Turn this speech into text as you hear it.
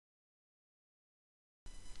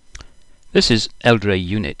This is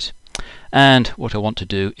LDRAunit, and what I want to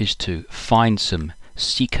do is to find some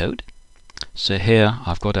C code. So here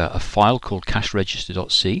I've got a file called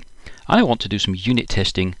cashregister.c, and I want to do some unit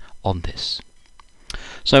testing on this.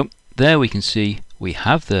 So there we can see we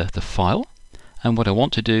have the file, and what I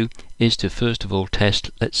want to do is to first of all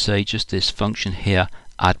test, let's say, just this function here,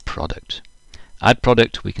 add product. Add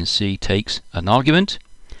product, we can see, takes an argument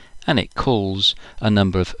and it calls a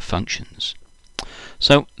number of functions.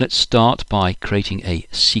 So let's start by creating a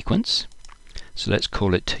sequence. So let's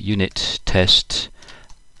call it unit test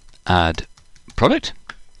add product,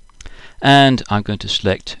 and I'm going to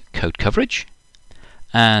select code coverage,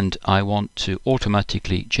 and I want to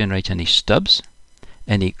automatically generate any stubs,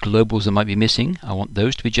 any globals that might be missing. I want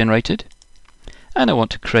those to be generated, and I want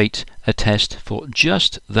to create a test for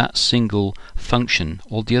just that single function.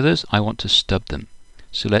 All the others I want to stub them.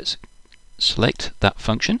 So let's select that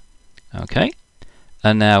function. Okay,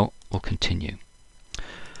 and now we'll continue.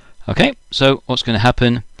 Okay, so what's going to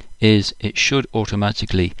happen is it should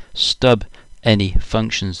automatically stub any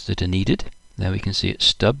functions that are needed. There we can see it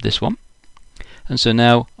stubbed this one. And so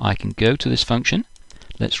now I can go to this function.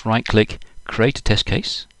 Let's right click, create a test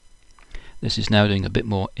case. This is now doing a bit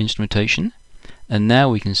more instrumentation. And now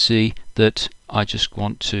we can see that I just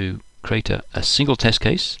want to create a single test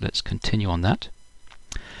case. Let's continue on that.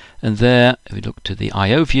 And there, if we look to the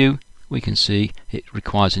I/O view, we can see it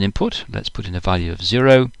requires an input. Let's put in a value of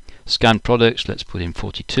 0. Scan products, let's put in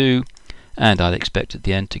 42. And I'd expect at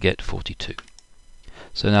the end to get 42.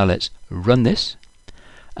 So now let's run this.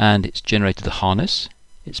 And it's generated the harness.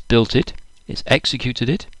 It's built it. It's executed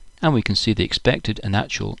it. And we can see the expected and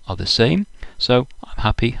actual are the same. So I'm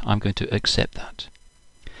happy. I'm going to accept that.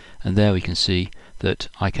 And there we can see that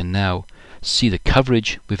I can now see the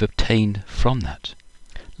coverage we've obtained from that.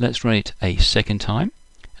 Let's run it a second time,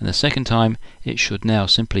 and the second time it should now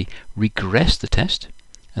simply regress the test,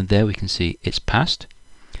 and there we can see it's passed.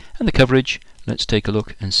 And the coverage, let's take a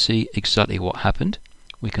look and see exactly what happened.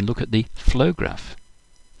 We can look at the flow graph.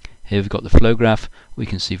 Here we've got the flow graph. We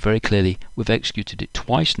can see very clearly we've executed it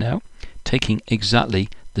twice now, taking exactly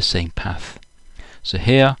the same path. So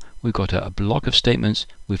here we've got a block of statements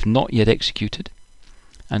we've not yet executed,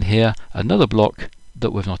 and here another block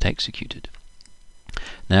that we've not executed.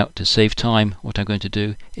 Now, to save time, what I'm going to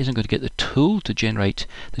do is I'm going to get the tool to generate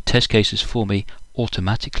the test cases for me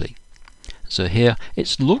automatically. So here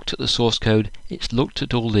it's looked at the source code, it's looked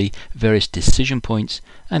at all the various decision points,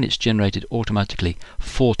 and it's generated automatically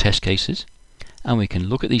 4 test cases. And we can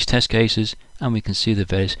look at these test cases and we can see the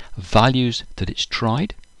various values that it's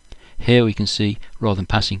tried. Here we can see, rather than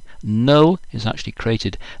passing null, it's actually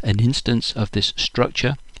created an instance of this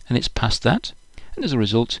structure and it's passed that. And as a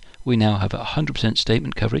result, we now have 100%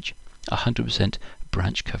 statement coverage, 100%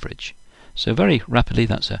 branch coverage. So very rapidly,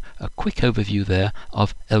 that's a quick overview there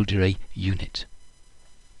of LDRAunit.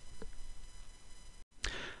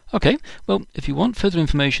 Okay, well, if you want further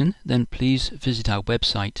information, then please visit our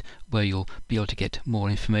website where you'll be able to get more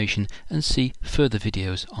information and see further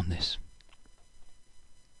videos on this.